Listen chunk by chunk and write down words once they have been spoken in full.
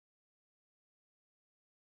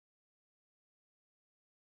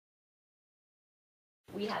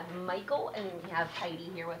We have Michael and we have Heidi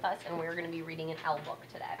here with us, and we're going to be reading an L book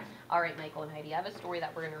today. All right, Michael and Heidi, I have a story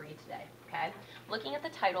that we're going to read today, okay? Looking at the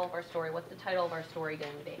title of our story, what's the title of our story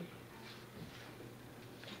going to be?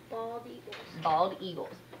 Bald eagles. Bald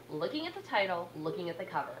eagles. Looking at the title, looking at the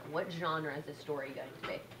cover, what genre is this story going to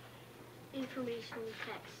be? Informational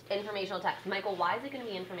text. Informational text. Michael, why is it going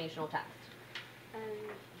to be informational text?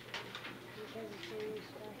 Because it's saying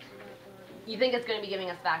facts about bald eagles. You think it's going to be giving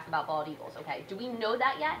us facts about bald eagles, okay? Do we know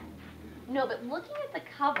that yet? No, but looking at the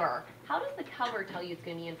cover, how does the cover tell you it's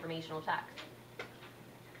going to be informational text?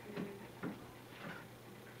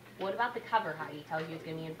 What about the cover, Heidi, tells you it's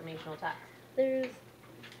going to be informational text? There's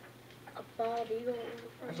a bald eagle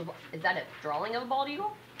in the front. Is that a drawing of a bald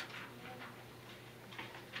eagle?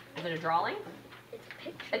 Is it a drawing? It's a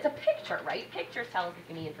picture. It's a picture, right? Pictures tell us it's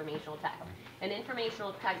going to be informational text. And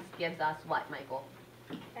informational text gives us what, Michael?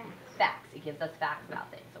 Facts. Facts. It gives us facts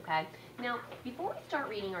about things, okay? Now, before we start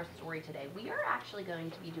reading our story today, we are actually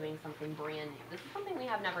going to be doing something brand new. This is something we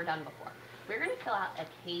have never done before. We're going to fill out a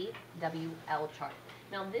KWL chart.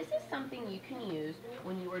 Now, this is something you can use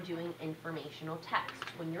when you are doing informational text,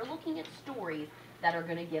 when you're looking at stories that are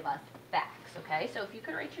going to give us facts, okay? So if you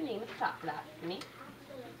could write your name at the top of that for me.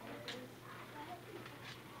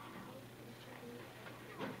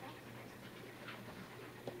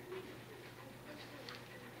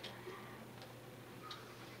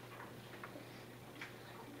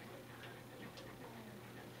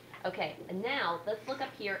 Okay, and now let's look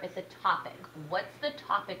up here at the topic. What's the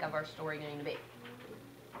topic of our story going to be?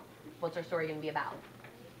 What's our story going to be about?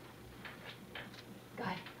 Go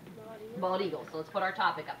ahead. Bald eagles. So let's put our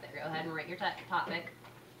topic up there. Go ahead and write your topic.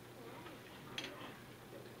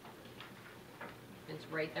 It's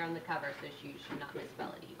right there on the cover, so you should not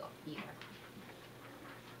misspell it either.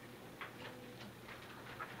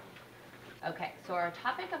 Okay, so our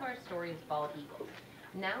topic of our story is bald eagles.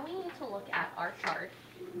 Now we need to look at our chart,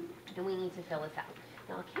 and we need to fill this out.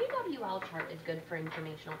 Now, a KWL chart is good for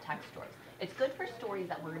informational text stories. It's good for stories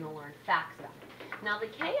that we're going to learn facts about. Now, the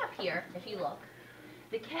K up here, if you look,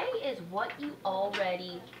 the K is what you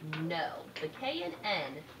already know. The K and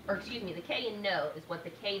N, or excuse me, the K and know is what the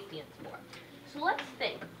K stands for. So let's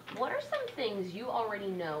think. What are some things you already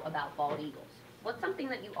know about bald eagles? What's something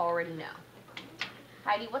that you already know?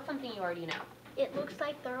 Heidi, what's something you already know? It looks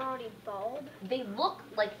like they're already bald. They look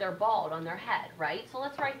like they're bald on their head, right? So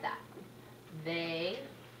let's write that. They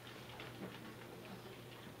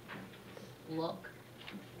look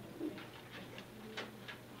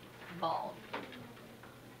bald.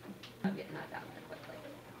 I'm getting that down there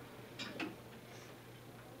quickly.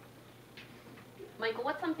 Michael,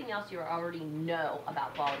 what's something else you already know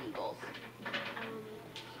about bald eagles?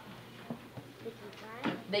 They can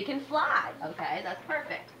fly. They can fly. Okay, that's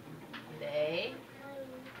perfect. They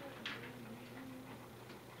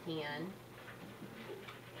can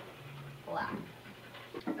fly.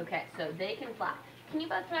 Okay, so they can fly. Can you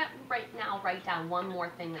both right now write down one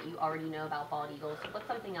more thing that you already know about bald eagles? What's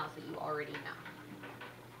something else that you already know?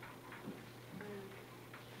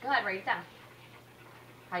 Go ahead, write it down.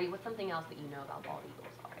 Heidi, what's something else that you know about bald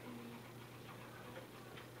eagles already?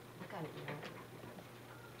 Look at it.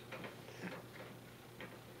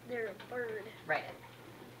 They're a bird. Write it.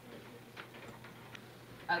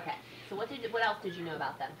 Okay, so what else did you know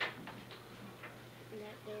about them?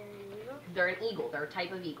 That they're an eagle. They're an eagle. They're a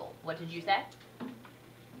type of eagle. What did you say?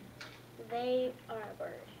 They are a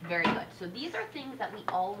bird. Very good. So these are things that we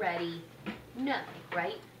already know,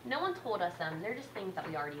 right? No one told us them. They're just things that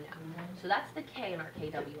we already know. So that's the K in our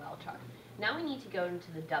KWL chart. Now we need to go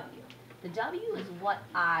into the W. The W is what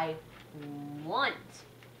I want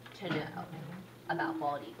to know about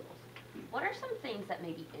bald eagles. What are some things that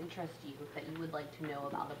maybe interest you that you would like to know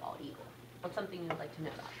about a bald eagle? What's something you would like to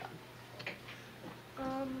know about them?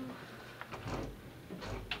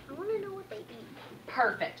 I want to know what they eat.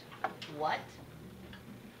 Perfect. What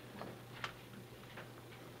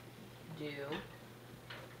do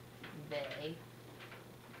they eat?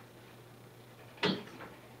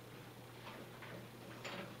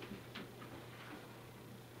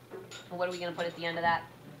 And what are we going to put at the end of that?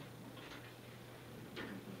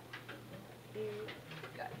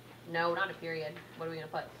 Good. No, not a period. What are we going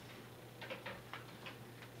to put?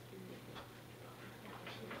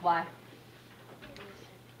 Why?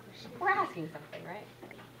 We're asking something, right?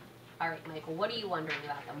 All right, Michael, what are you wondering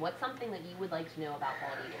about them? What's something that you would like to know about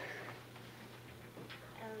bald eagles?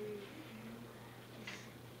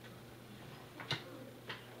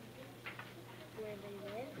 Where they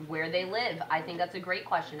live. Where they live. I think that's a great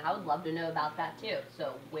question. I would love to know about that too.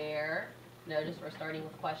 So where, notice we're starting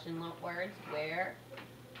with question words. Where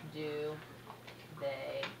do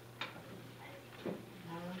they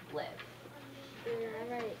live?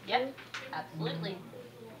 I write it. Yep, absolutely.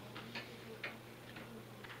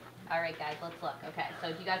 All right, guys, let's look. Okay,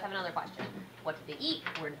 so do you guys have another question? What do they eat?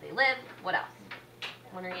 Where do they live? What else?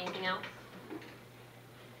 Wondering anything else?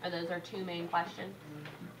 Or those are two main questions?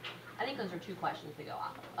 I think those are two questions to go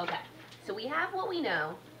off of. Okay, so we have what we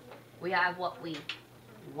know. We have what we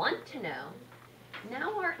want to know.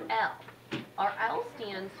 Now our L. Our L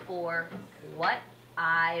stands for what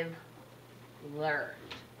I've learned.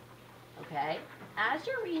 Okay? As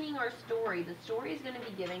you're reading our story, the story is going to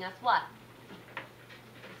be giving us what?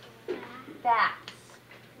 Facts.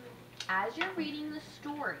 As you're reading the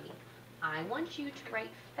story, I want you to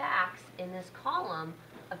write facts in this column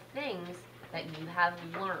of things that you have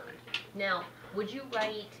learned. Now, would you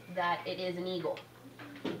write that it is an eagle?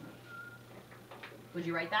 Would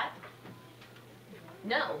you write that?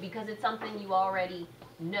 No, because it's something you already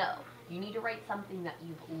know. You need to write something that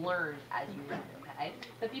you've learned as you read, okay?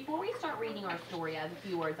 But before we start reading our story, I have a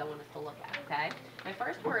few words I want us to look at, okay? My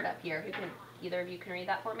first word up here, either of you can read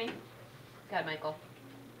that for me? Go ahead, Michael.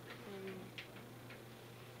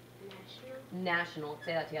 National. National.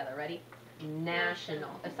 Say that together. Ready? National.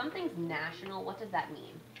 If something's national, what does that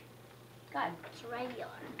mean? Go ahead. It's regular.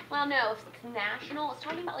 Well, no. If it's national, it's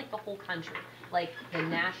talking about like the whole country. Like the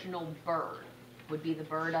national bird would be the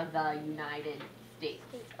bird of the United States,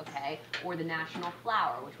 okay? Or the national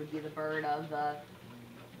flower, which would be the bird of the,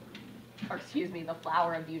 or excuse me, the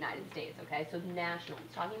flower of the United States, okay? So national.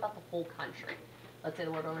 It's talking about the whole country. Let's say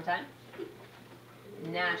the word one more time.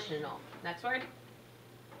 National. Next word?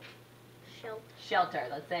 Shelter. Shelter.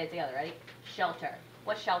 Let's say it together. Ready? Shelter.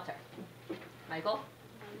 What's shelter? Michael?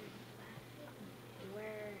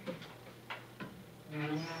 Where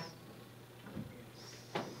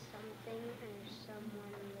something or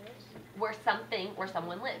someone lives. Where something or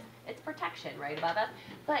someone lives. It's protection, right, above us?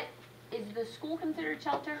 But is the school considered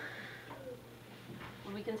shelter?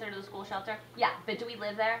 Would we consider the school shelter? Yeah, but do we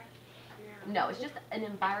live there? No, it's just an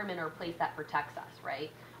environment or a place that protects us, right?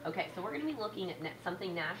 Okay, so we're going to be looking at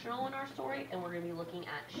something national in our story, and we're going to be looking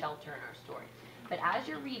at shelter in our story. But as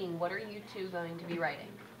you're reading, what are you two going to be writing?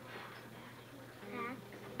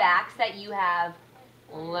 Facts that you have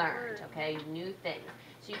learned, okay? New things.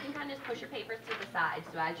 So you can kind of just push your papers to the side,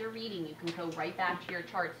 so as you're reading, you can go right back to your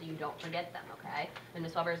chart so you don't forget them, okay? And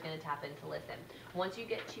Ms. Weber is going to tap in to listen. Once you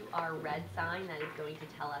get to our red sign, that is going to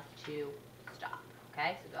tell us to stop,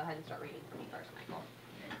 okay? So go ahead and start reading for me first, Michael.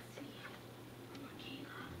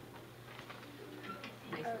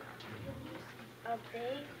 Nice. A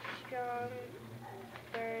big, strong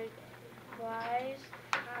bird flies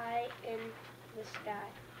high in the sky.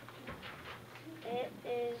 It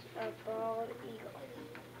is a bald eagle.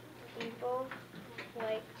 People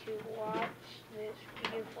like to watch this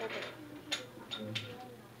beautiful bird.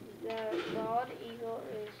 The bald eagle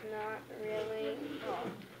is not really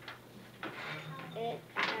bald. It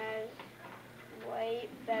has white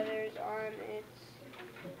feathers on its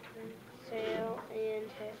tail and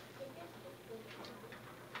head.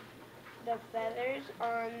 The feathers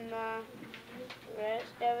on the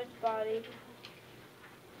rest of its body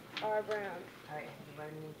are brown. All right, have you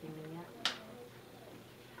learned anything new yet?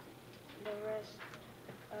 The rest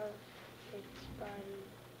of its body,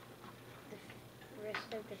 the rest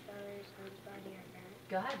of the feathers on its body are brown.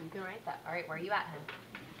 Go ahead, you can write that. All right, where are you at, hun?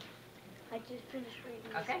 I just finished reading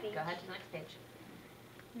this Okay, page. go ahead to the next page.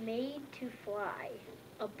 Made to fly.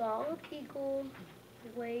 A bald eagle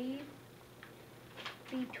weighed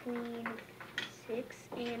between 6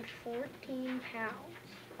 and 14 pounds.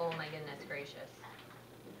 Oh my goodness gracious.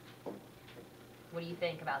 What do you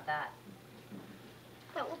think about that?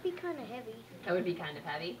 That would be kind of heavy. That would be kind of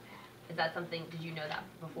heavy. Is that something, did you know that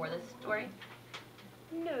before this story?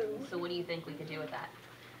 No. So what do you think we could do with that?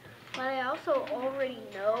 What I also already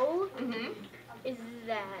know Mm-hmm. is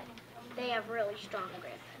that they have really strong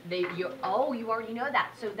grip. You already know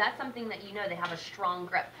that. So that's something that you know, they have a strong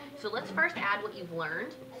grip. So let's first add what you've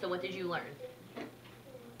learned. So what did you learn?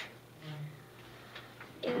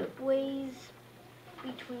 It weighs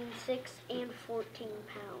between 6 and 14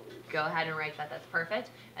 pounds. Go ahead and write that. That's perfect.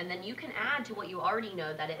 And then you can add to what you already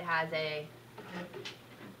know that it has a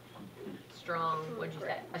strong, what did you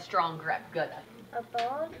say? A strong grip. Good. A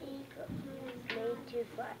bald eagle made to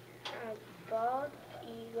fly. A bald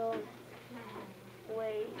eagle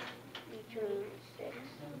weighs between 6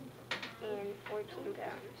 and 14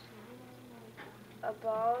 pounds. A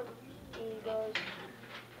bald eagle's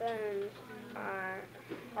bones are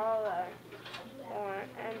hollow or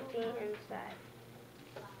empty inside.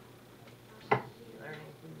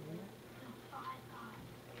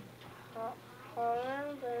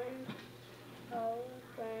 Hollow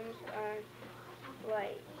bones are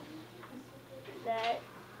Right. That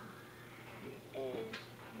is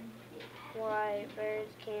why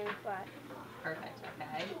birds can fly. Perfect,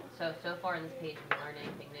 okay. So far in this page, have you learned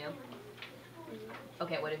anything new?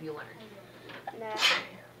 Okay, what have you learned? That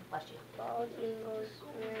Bless you. bald eagles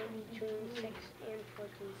live between 6 and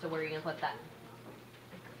 14. So where are you going to put that?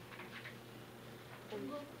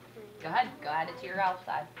 Go ahead add it to your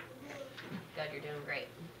outside. Good, you're doing great.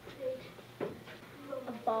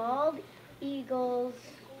 A bald eagle's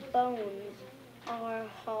bones are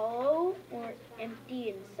hollow or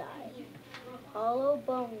empty inside. Hollow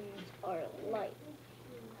bones are light.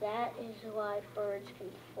 That is why birds can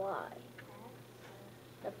fly.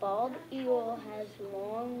 The bald eagle has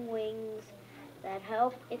long wings that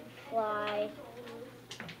help it fly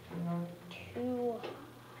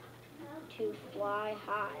to fly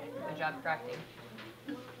high. Good job correcting.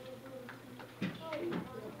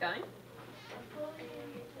 Keep going.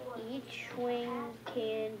 Each wing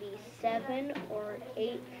can be 7 or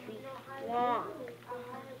 8 feet long.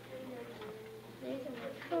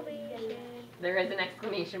 There is an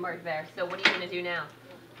exclamation mark there. So what are you going to do now?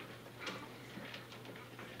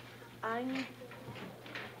 I'm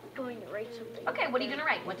going to write something. Okay, what are you going to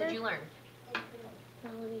write? What did you learn?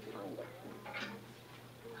 Now let me find it.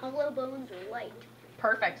 Hollow bones are light.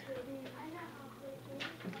 Perfect.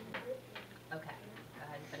 Okay, go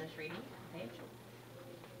ahead and finish reading the page.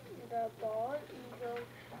 The bald eagle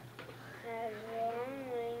has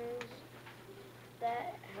long wings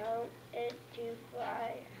that help it to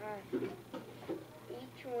fly high.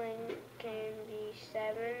 Each wing can be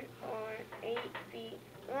 7 or 8 feet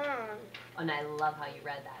long. And I love how you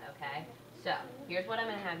read that, okay? So, here's what I'm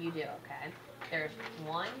going to have you do, okay? There's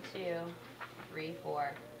 1, 2, 3,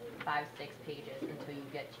 4, 5, 6 pages until you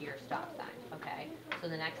get to your stop sign, okay? So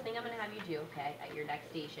the next thing I'm going to have you do, okay, at your next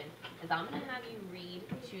station, is I'm going to have you read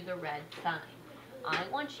to the red sign. I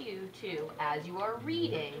want you to, as you are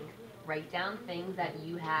reading, write down things that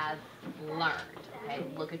you have learned, okay?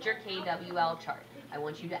 Look at your KWL chart. I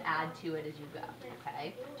want you to add to it as you go,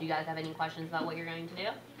 okay? Do you guys have any questions about what you're going to do?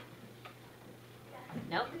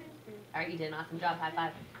 Nope? All right, you did an awesome job. High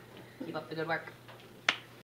five. Keep up the good work.